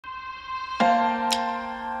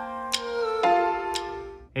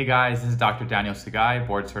Hey guys, this is Dr. Daniel Sugai,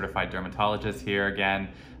 board certified dermatologist here again.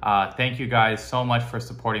 Thank you guys so much for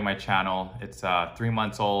supporting my channel. It's 3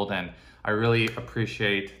 months old and I really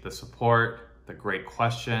appreciate the support, the great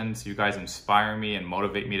questions. You guys inspire me and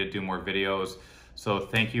motivate me to do more videos. So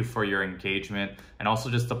thank you for your engagement and also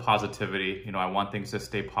just the positivity. You know, I want things to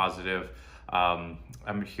stay positive. I'm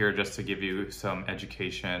here just to give you some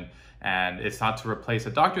education, and it's not to replace a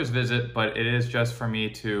doctor's visit, but it is just for me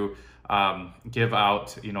to give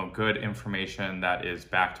out, you know, good information that is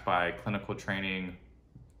backed by clinical training,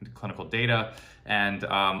 clinical data, and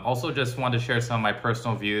also just wanted to share some of my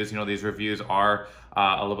personal views. You know, these reviews are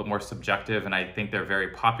a little bit more subjective, and I think they're very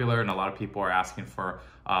popular, and a lot of people are asking for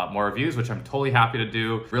more reviews, which I'm totally happy to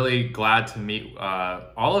do. Really glad to meet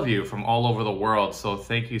all of you from all over the world, so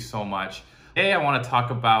thank you so much. Today I want to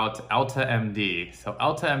talk about EltaMD. So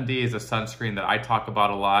EltaMD is a sunscreen that I talk about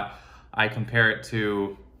a lot. I compare it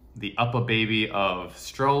to the UPPAbaby of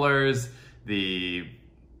strollers, the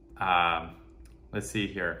let's see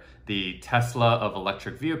here, the Tesla of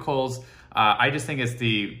electric vehicles. I just think it's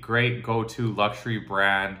the great go-to luxury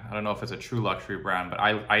brand. I don't know if it's a true luxury brand, but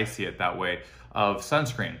I see it that way, of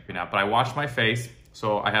sunscreen. You know, but I wash my face,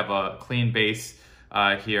 so I have a clean base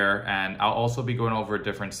here, and I'll also be going over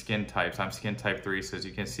different skin types. I'm skin type 3, so as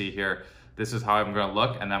you can see here, this is how I'm gonna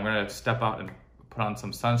look, and I'm gonna step out and put on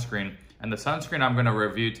some sunscreen. And the sunscreen I'm gonna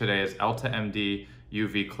review today is EltaMD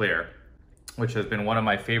UV Clear, which has been one of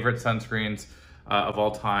my favorite sunscreens of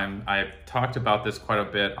all time. I've talked about this quite a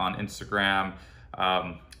bit on Instagram,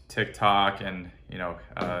 TikTok, and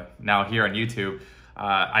now here on YouTube.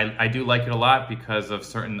 I do like it a lot because of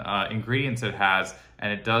certain ingredients it has,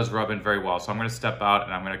 and it does rub in very well. So I'm gonna step out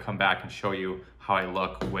and I'm gonna come back and show you how I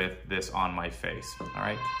look with this on my face, all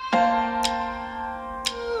right?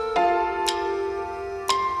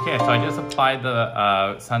 Okay, so I just applied the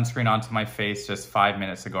sunscreen onto my face just 5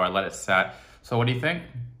 minutes ago. I let it set. So what do you think?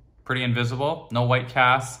 Pretty invisible, no white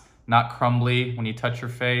casts, not crumbly when you touch your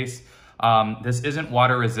face. This isn't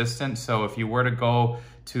water resistant, so if you were to go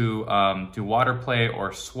to do water play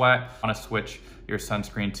or sweat, you want to switch your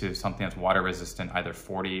sunscreen to something that's water resistant, either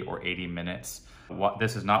 40 or 80 minutes.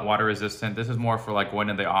 This is not water resistant. This is more for like going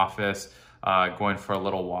to the office, going for a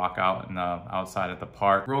little walk out in the outside at the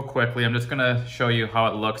park. Real quickly, I'm just gonna show you how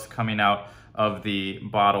it looks coming out of the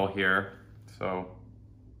bottle here. So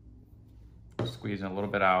squeezing a little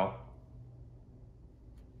bit out.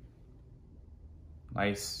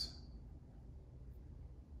 Nice.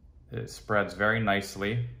 It spreads very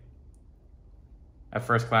nicely. At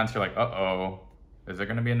first glance, you're like, uh-oh, is it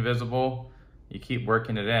gonna be invisible? You keep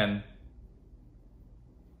working it in.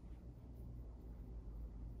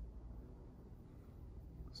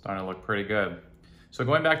 Starting to look pretty good. So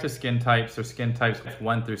going back to skin types, or skin types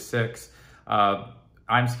 1 through 6,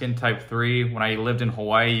 I'm skin type 3. When I lived in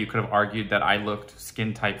Hawaii, you could have argued that I looked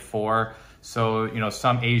skin type 4. So, you know,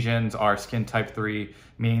 some Asians are skin type 3,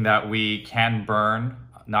 meaning that we can burn,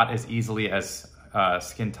 not as easily as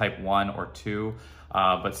skin type 1 or 2,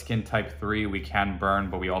 but skin type 3, we can burn,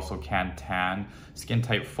 but we also can tan. Skin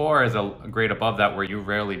type 4 is a grade above that, where you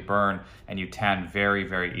rarely burn and you tan very,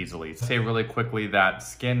 very easily. Say really quickly that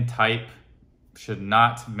skin type should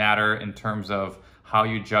not matter in terms of how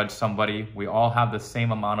you judge somebody. We all have the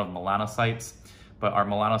same amount of melanocytes, but our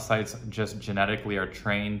melanocytes just genetically are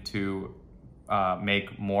trained to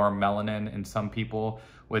make more melanin in some people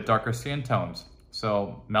with darker skin tones.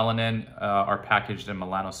 So melanin are packaged in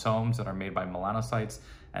melanosomes that are made by melanocytes,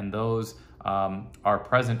 and those are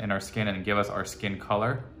present in our skin and give us our skin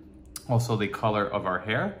color, also the color of our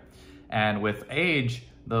hair. And with age,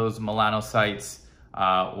 those melanocytes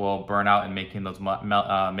will burn out and making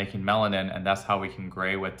melanin, and that's how we can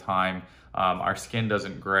gray with time. Our skin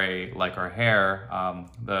doesn't gray like our hair.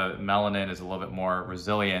 The melanin is a little bit more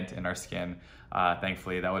resilient in our skin.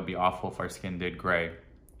 Thankfully, that would be awful if our skin did gray.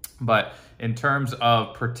 But in terms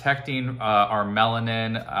of protecting our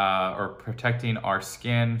melanin or protecting our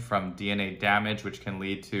skin from DNA damage, which can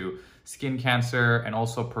lead to skin cancer, and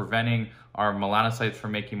also preventing our melanocytes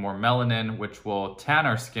from making more melanin, which will tan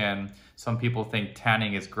our skin. Some people think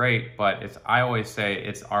tanning is great, but I always say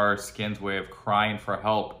it's our skin's way of crying for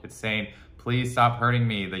help. It's saying, please stop hurting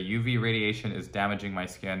me. The UV radiation is damaging my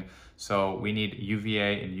skin. So we need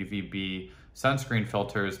UVA and UVB sunscreen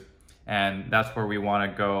filters. And that's where we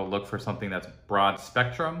want to go look for something that's broad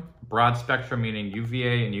spectrum. Broad spectrum meaning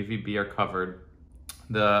UVA and UVB are covered.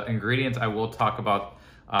 The ingredients I will talk about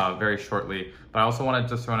very shortly, but I also want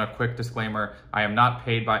to just run a quick disclaimer. I am not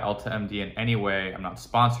paid by EltaMD in any way. I'm not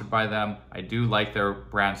sponsored by them. I do like their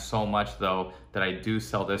brand so much though that I do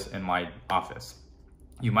sell this in my office.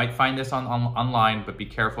 You might find this online, but be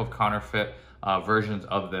careful of counterfeit. versions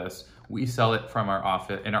of this. We sell it from our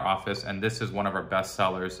office, in our office, and this is one of our best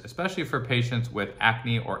sellers, especially for patients with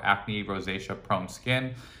acne or acne rosacea prone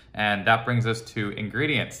skin. And that brings us to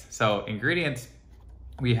ingredients. So ingredients,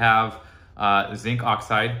 we have zinc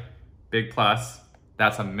oxide, big plus.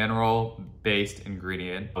 That's a mineral-based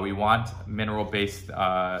ingredient. We want mineral-based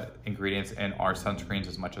ingredients in our sunscreens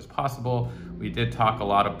as much as possible. We did talk a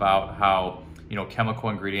lot about how, you know, chemical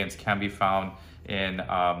ingredients can be found in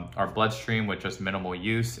our bloodstream with just minimal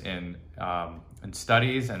use in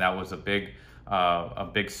studies, and that was a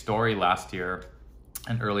big story last year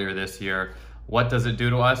and earlier this year. What does it do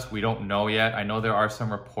to us? We don't know yet. I know there are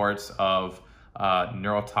some reports of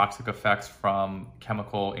neurotoxic effects from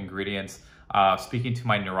chemical ingredients. Speaking to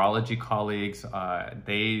my neurology colleagues,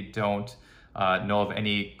 they don't know of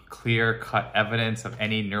any clear-cut evidence of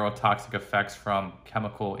any neurotoxic effects from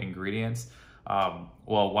chemical ingredients.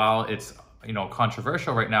 Well, while it's, you know,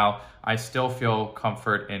 controversial right now, I still feel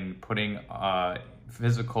comfort in putting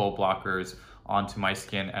physical blockers onto my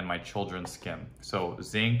skin and my children's skin. So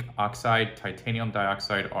zinc oxide, titanium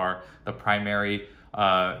dioxide are the primary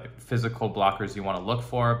physical blockers you want to look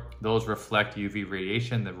for. Those reflect UV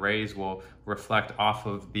radiation. The rays will reflect off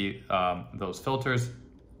of the those filters,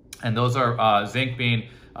 and those are zinc being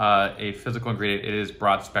a physical ingredient. It is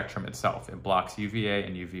broad spectrum itself. It blocks UVA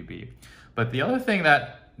and UVB. But the other thing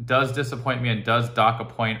that does disappoint me and does dock a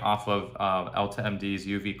point off of EltaMD's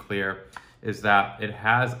UV Clear is that it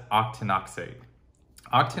has octanoxate.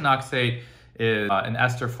 Octanoxate is an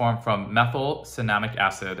ester formed from methyl cinnamic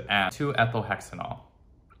acid and 2-ethylhexanol.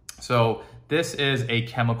 So this is a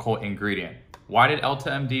chemical ingredient. Why did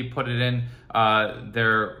EltaMD put it in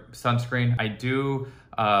their sunscreen? I do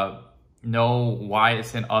know why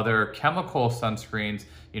it's in other chemical sunscreens.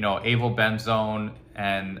 You know, avobenzone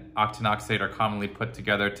and octanoxate are commonly put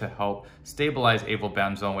together to help stabilize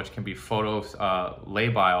avobenzone, which can be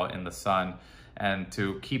labile in the sun. And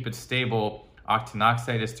to keep it stable,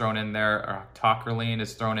 octanoxate is thrown in there, or octocrylene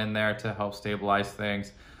is thrown in there to help stabilize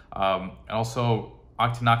things. Also,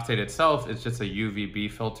 octanoxate itself is just a UVB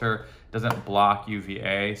filter. It doesn't block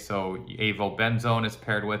UVA, so avobenzone is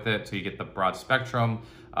paired with it, so you get the broad spectrum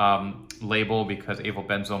label because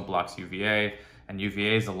avobenzone blocks UVA, and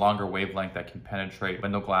UVA is a longer wavelength that can penetrate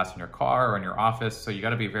window glass in your car or in your office, so you got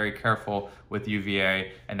to be very careful with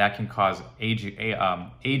UVA, and that can cause aging,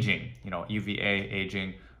 you know, UVA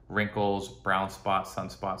aging, wrinkles, brown spots,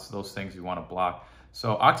 sunspots, those things you want to block.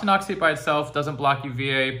 So octanoxate by itself doesn't block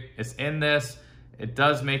UVA. It's in this. It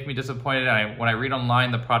does make me disappointed. When I read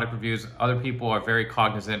online the product reviews, other people are very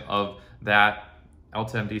cognizant of that.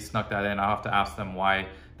 EltaMD snuck that in. I'll have to ask them why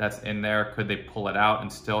that's in there. Could they pull it out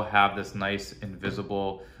and still have this nice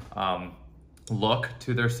invisible look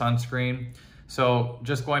to their sunscreen? So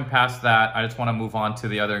just going past that, I just want to move on to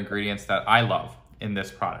the other ingredients that I love in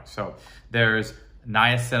this product. So there's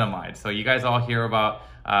niacinamide. So you guys all hear about,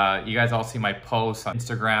 you guys all see my posts on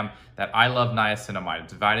Instagram that I love niacinamide.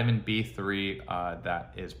 It's vitamin B3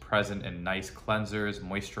 that is present in nice cleansers,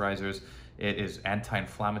 moisturizers. It is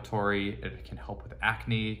anti-inflammatory. It can help with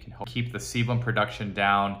acne. It can help keep the sebum production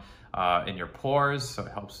down in your pores. So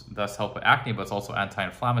it helps, thus help with acne, but it's also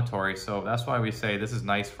anti-inflammatory. So that's why we say this is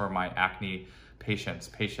nice for my acne patients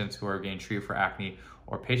who are getting treated for acne,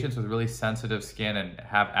 or patients with really sensitive skin and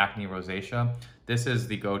have acne rosacea. This is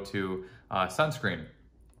the go-to sunscreen.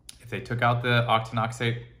 If they took out the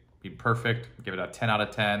octanoxate, be perfect. Give it a 10 out of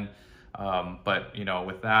 10. But you know,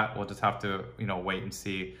 with that, we'll just have to, you know, wait and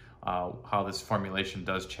see how this formulation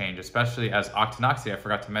does change, especially as octanoxate, I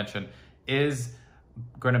forgot to mention, is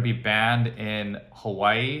going to be banned in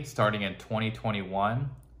Hawaii starting in 2021,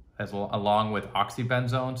 along with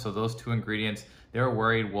oxybenzone. So those two ingredients, they're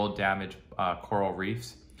worried will damage coral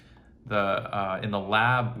reefs. In the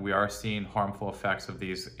lab, we are seeing harmful effects of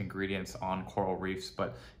these ingredients on coral reefs,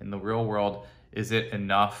 but in the real world, is it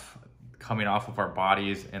enough coming off of our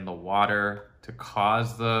bodies in the water to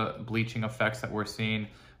cause the bleaching effects that we're seeing?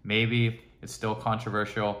 Maybe. It's still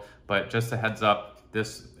controversial, but just a heads up,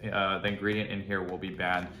 this the ingredient in here will be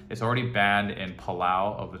banned. It's already banned in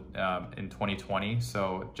Palau in 2020,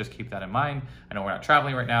 so just keep that in mind. I know we're not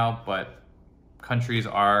traveling right now, but countries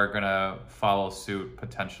are gonna follow suit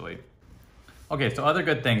potentially. Okay, so other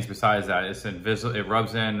good things besides that, it's invisible. It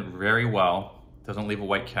rubs in very well, doesn't leave a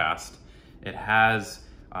white cast. It has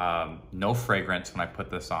no fragrance when I put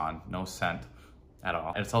this on, no scent at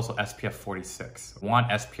all. And it's also SPF 46. We want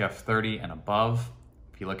SPF 30 and above.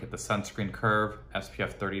 If you look at the sunscreen curve,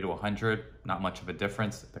 SPF 30 to 100, not much of a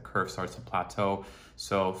difference. The curve starts to plateau.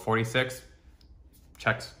 So 46,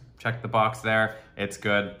 check the box there. It's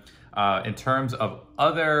good. In terms of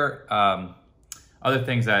other Other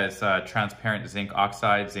things that is transparent zinc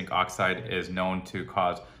oxide. Zinc oxide is known to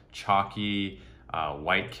cause chalky,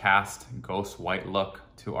 white cast, ghost white look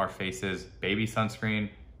to our faces. Baby sunscreen,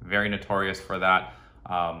 very notorious for that.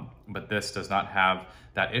 But this does not have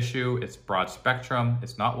that issue. It's broad spectrum.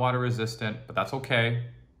 It's not water resistant, but that's okay.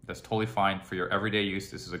 That's totally fine for your everyday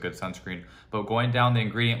use. This is a good sunscreen. But going down the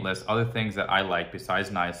ingredient list, other things that I like besides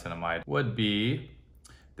niacinamide would be,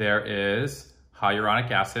 there is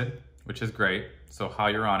hyaluronic acid, which is great. So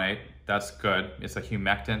hyaluronate, that's good. It's a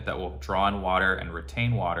humectant that will draw in water and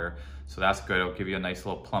retain water. So that's good. It'll give you a nice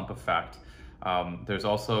little plump effect. There's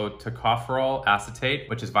also tocopherol acetate,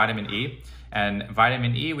 which is vitamin E. And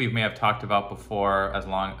vitamin E we may have talked about before, as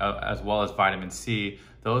well as vitamin C.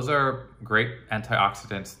 Those are great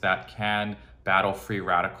antioxidants that can battle free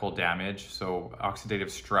radical damage. So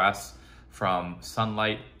oxidative stress from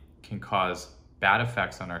sunlight can cause bad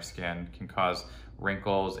effects on our skin, can cause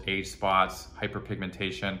wrinkles, age spots,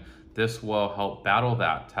 hyperpigmentation. This will help battle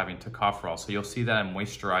that, having tocopherol. So you'll see that in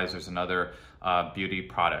moisturizers and other beauty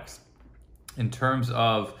products. In terms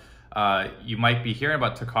of, you might be hearing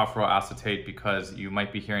about tocopherol acetate because you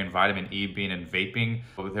might be hearing vitamin E being in vaping.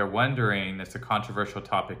 But they're wondering, it's a controversial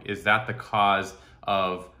topic, is that the cause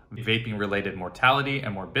of vaping related mortality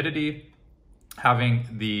and morbidity? Having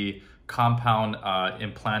the compound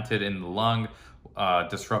implanted in the lung,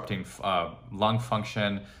 disrupting lung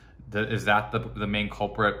function, is that the main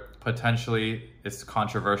culprit? Potentially. It's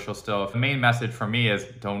controversial still. The main message for me is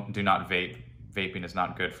do not vape. Vaping is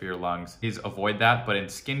not good for your lungs. Please avoid that. But in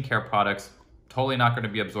skincare products, totally not going to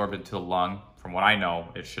be absorbed into the lung. From what I know,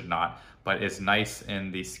 it should not. But it's nice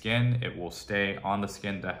in the skin. It will stay on the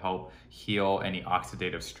skin to help heal any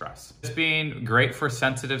oxidative stress. This being great for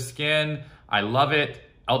sensitive skin. I love it.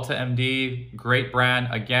 EltaMD, great brand.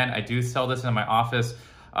 Again, I do sell this in my office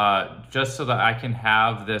just so that I can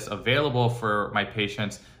have this available for my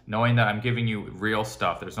patients, knowing that I'm giving you real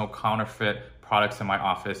stuff. There's no counterfeit products in my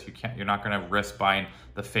office. You're not gonna risk buying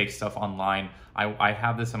the fake stuff online. I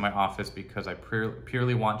have this in my office because I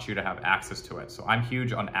purely want you to have access to it. So I'm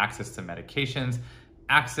huge on access to medications,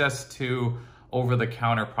 access to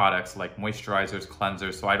over-the-counter products like moisturizers,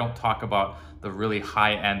 cleansers. So I don't talk about the really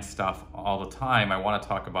high-end stuff all the time. I wanna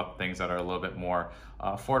talk about things that are a little bit more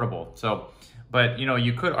affordable. So, but you know,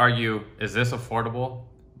 you could argue, is this affordable?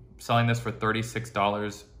 Selling this for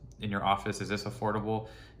 $36 in your office, is this affordable?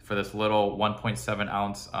 For this little 1.7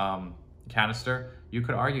 ounce canister, you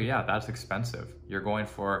could argue, yeah, that's expensive. You're going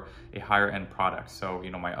for a higher end product. So, you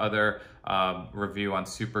know, my other review on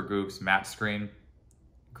Supergoop's matte screen,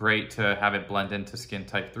 great to have it blend into skin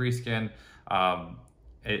type 3 skin.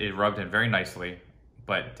 It rubbed in very nicely,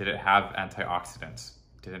 but did it have antioxidants?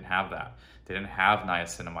 Didn't have that. Didn't have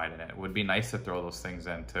niacinamide in it. It would be nice to throw those things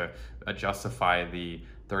in to justify the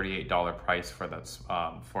 $38 price for that,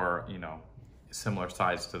 for, you know, similar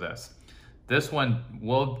size to this. This one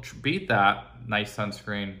will beat that nice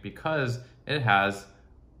sunscreen because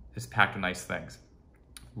it's packed with nice things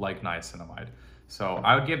like niacinamide. So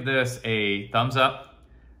I would give this a thumbs up.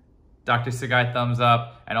 Dr. Sugai, thumbs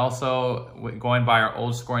up. And also going by our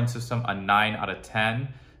old scoring system, a 9 out of 10.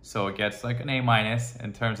 So it gets like an A-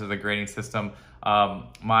 in terms of the grading system.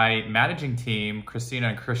 My managing team, Christina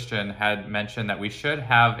and Kristian, had mentioned that we should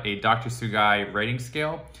have a Dr. Sugai rating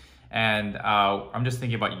scale. And I'm just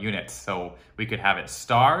thinking about units. So we could have it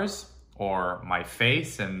stars or my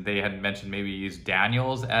face. And they had mentioned maybe use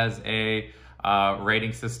Daniels as a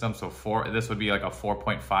rating system. So this would be like a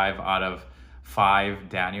 4.5 out of 5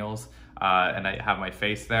 Daniels. And I have my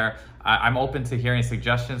face there. I'm open to hearing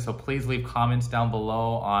suggestions. So please leave comments down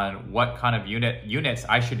below on what kind of units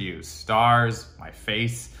I should use. Stars, my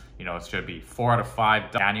face, you know, it should be 4 out of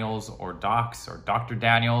 5 Daniels or Docs or Dr.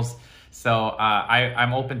 Daniels. So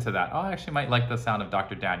I'm open to that. Oh, I actually might like the sound of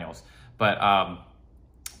Dr. Daniels. But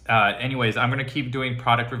anyways, I'm gonna keep doing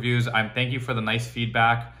product reviews. Thank you for the nice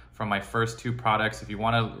feedback from my first 2 products. If you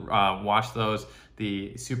wanna watch those,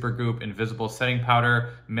 the Supergoop Invisible Setting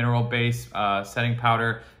Powder, mineral base setting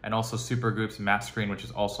powder, and also Supergoop's matte screen, which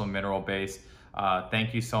is also mineral based.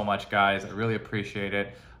 Thank you so much, guys. I really appreciate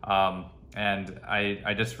it. And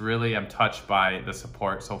I just really am touched by the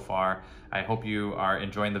support so far. I hope you are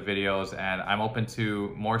enjoying the videos, and I'm open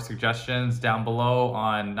to more suggestions down below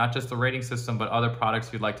on not just the rating system, but other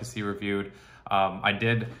products you'd like to see reviewed. I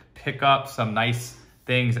did pick up some nice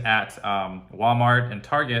things at Walmart and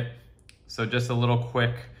Target. So just a little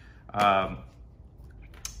quick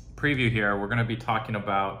preview here. We're gonna be talking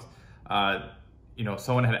about, you know,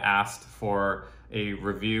 someone had asked for a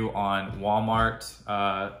review on Walmart,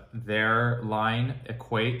 their line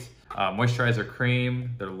Equate moisturizer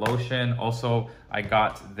cream, their lotion. Also, I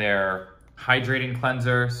got their hydrating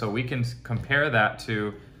cleanser. So we can compare that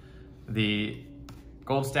to the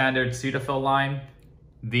gold standard Cetaphil line,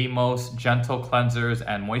 the most gentle cleansers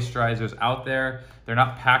and moisturizers out there. They're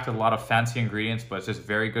not packed with a lot of fancy ingredients, but it's just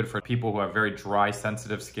very good for people who have very dry,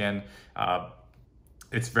 sensitive skin.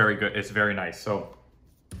 It's very good, it's very nice. So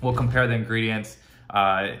we'll compare the ingredients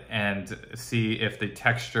and see if the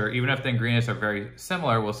texture, even if the ingredients are very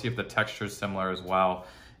similar, we'll see if the texture is similar as well.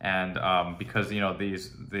 And because, you know, the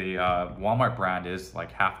Walmart brand is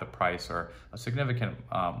like half the price or a significant,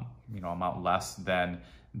 you know, amount less than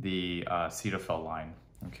the Cetaphil line.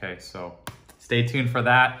 Okay, so stay tuned for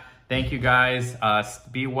that. Thank you guys.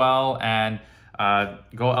 Be well and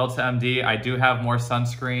go EltaMD. I do have more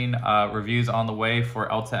sunscreen reviews on the way for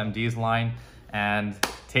EltaMD's line. And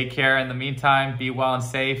take care in the meantime. Be well and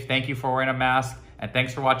safe. Thank you for wearing a mask. And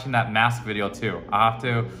thanks for watching that mask video too. I'll have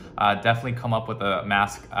to definitely come up with a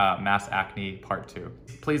mask acne part 2.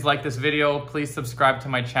 Please like this video. Please subscribe to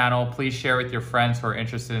my channel. Please share with your friends who are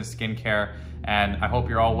interested in skincare. And I hope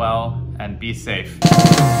you're all well and be safe.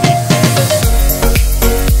 Peace.